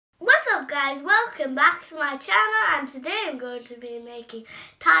guys, welcome back to my channel, and today I'm going to be making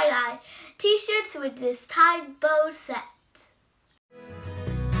tie-dye t-shirts with this Tybo set.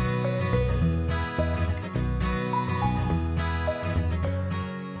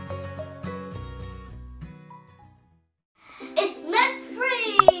 It's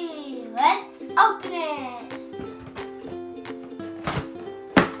mess-free! Let's open it!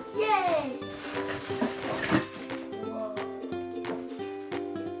 Yay!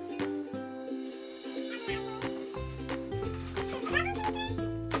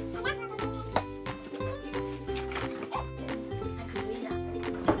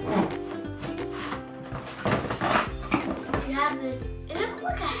 It looks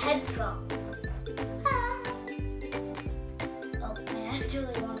like a headphone. Oh, I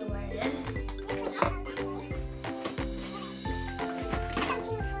actually want to wear it.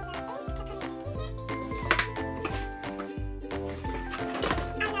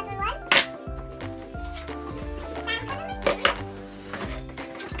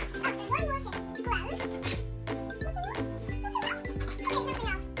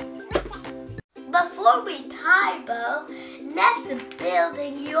 Before we Tybo, let's build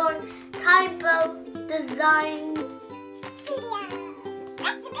in your TYBO Design Studio.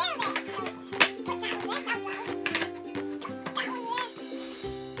 Let's build it.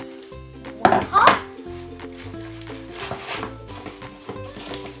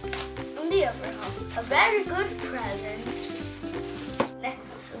 On the other half, a very good present.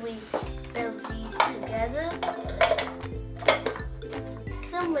 Next we build these together.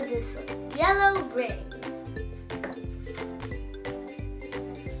 Come with this yellow ring.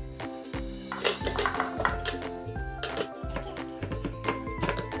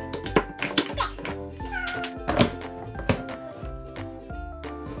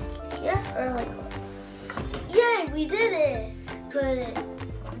 Yes, or like that. Yay, we did it! Put it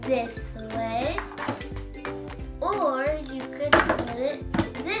this way, or you could put it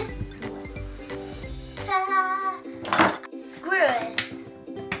this way. Ta-da! Screw it.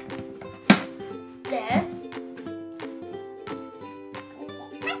 There.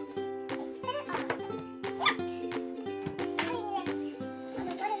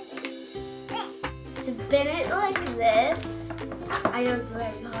 Spin it like this. I know it's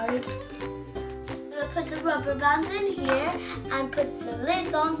very hard. I'm going to put the rubber bands in here and put the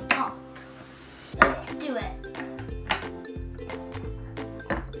lids on top. Let's do it.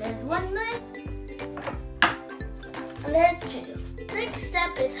 There's one lid. And there's two. Next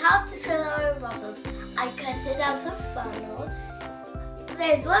step is how to fill our bubbles. I cut it out of funnel.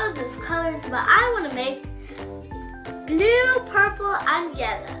 There's loads of colors, but I want to make blue, purple, and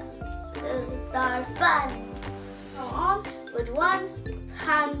yellow. Those are fun. Go on with one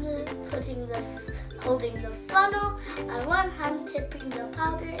hand holding the funnel and one hand tipping the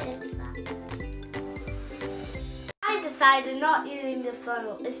powder inside. I decided not using the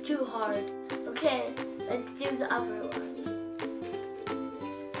funnel. It's too hard. Okay, let's do the other one.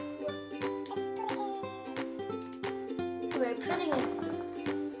 We're putting a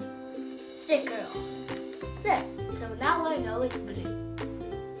sticker on. There. So now I know it's blue.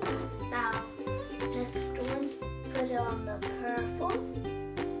 Now, next one, put it on the purple.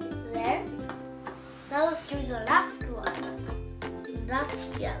 There. Now let's do the last one. And that's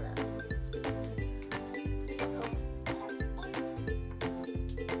yellow.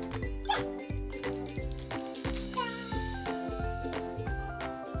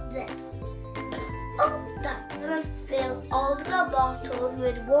 There. Oh, that's gonna fill all the bottles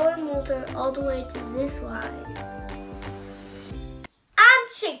with warm water all the way to this line. And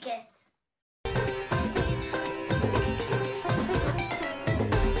shake it.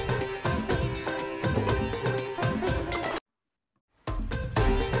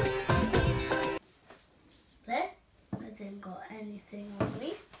 There. I didn't got anything on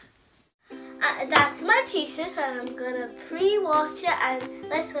me. That's my t-shirt, and I'm gonna pre-wash it and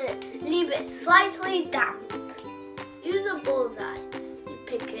leave it slightly damp. Use a bullseye. You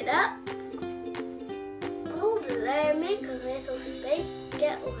pick it up, hold it there, make a little space,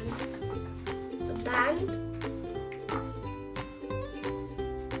 get on the band, and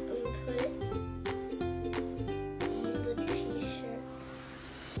put it on the t-shirt.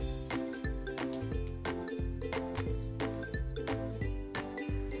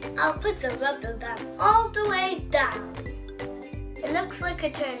 I'll put the rubber band all the way down. It looks like a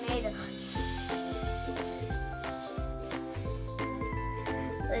tornado.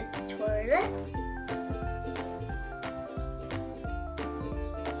 Let's twirl it.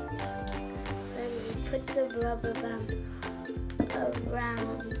 Then we put the rubber band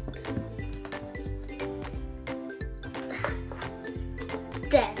around.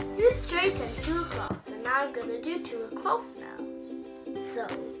 There. Just straight I'm gonna do 2 across now. So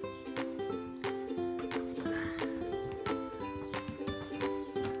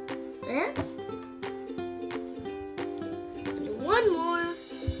then and 1 more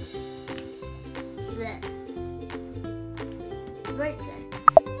there. Right there.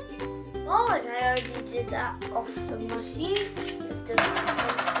 Oh, and I already did that off the machine. Let's just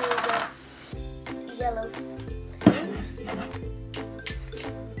unscrew the yellow things.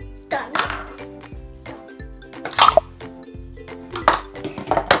 Done.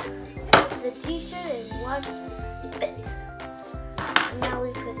 Put the t-shirt in 1 bit. And now we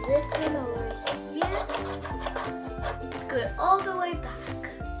put this in over here. Screw it all the way back.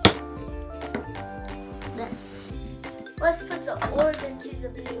 Then let's put the oars into the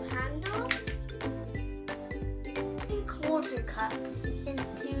blue handle. Pink water cups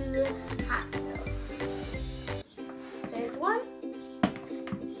into the handle. There's 1.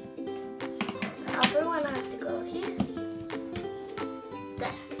 The other one has to go here.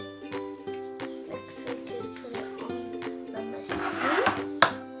 There. Next we can put it on the machine.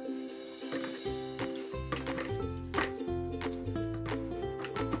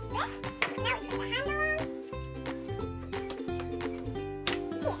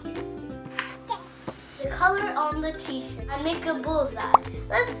 Color on the t-shirt and make a bullseye.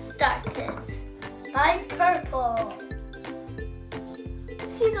 Let's start it by purple.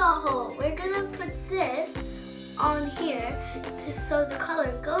 See the hole? We're gonna put this on here so the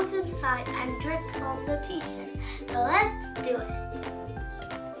color goes inside and drips on the t-shirt. So let's do it.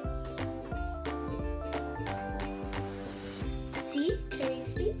 See? Can you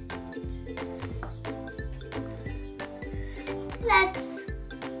see? Let's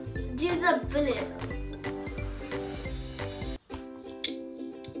do the blue.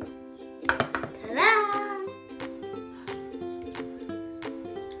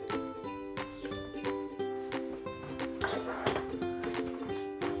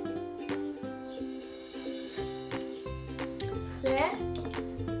 There,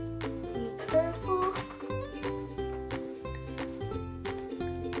 purple,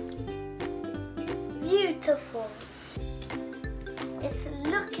 beautiful. It's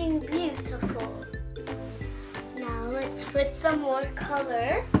looking beautiful. Now let's put some more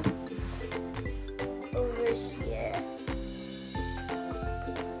color over here.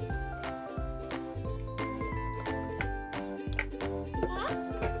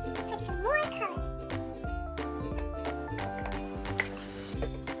 Put some more color.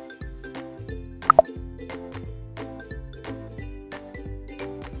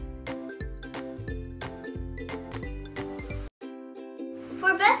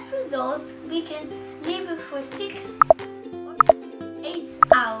 For best results, we can leave it for 6 or 8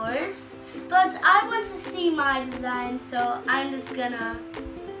 hours, but I want to see my design, so I'm just gonna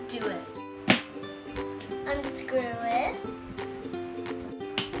do it. Unscrew it.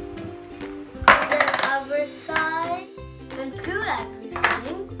 The other side, unscrew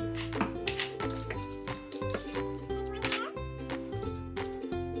everything.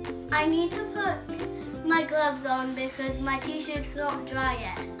 I need to put my gloves on because my t-shirt's not dry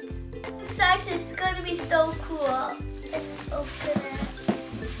yet. I'm excited, it's going to be so cool. Let's open it.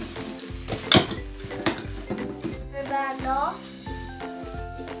 Her band off.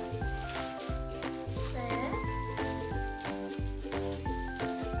 There.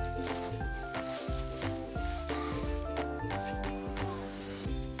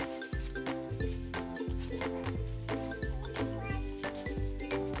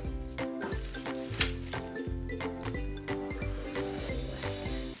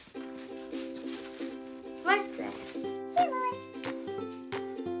 Right there.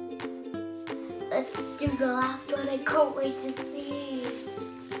 Let's do the last one. I can't wait to see.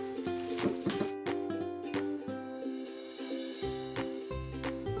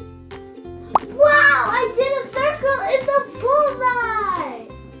 Wow! I did a circle. It's a bullseye.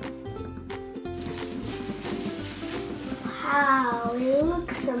 Wow! It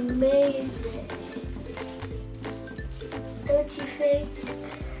looks amazing. Don't you think?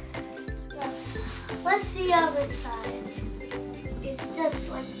 Let's see the other side. It's just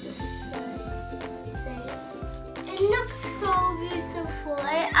like this side. It looks so beautiful.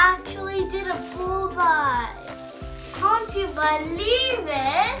 I actually did a bullseye. Can't you believe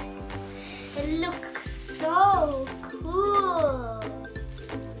it? It looks so cool.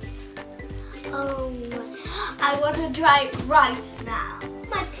 Oh my. I want to try it right now.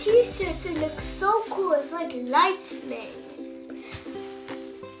 My t-shirt, it looks so cool. It's like lightning.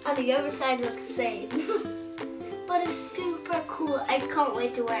 And the other side looks the same. But it's super cool. I can't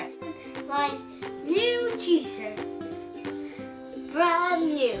wait to wear it. My new t-shirt. Brand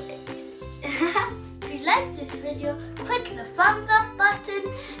new. If you like liked this video, click the thumbs up button,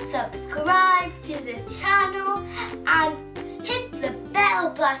 subscribe to this channel, and hit the bell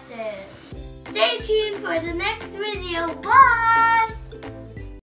button. Stay tuned for the next video. Bye!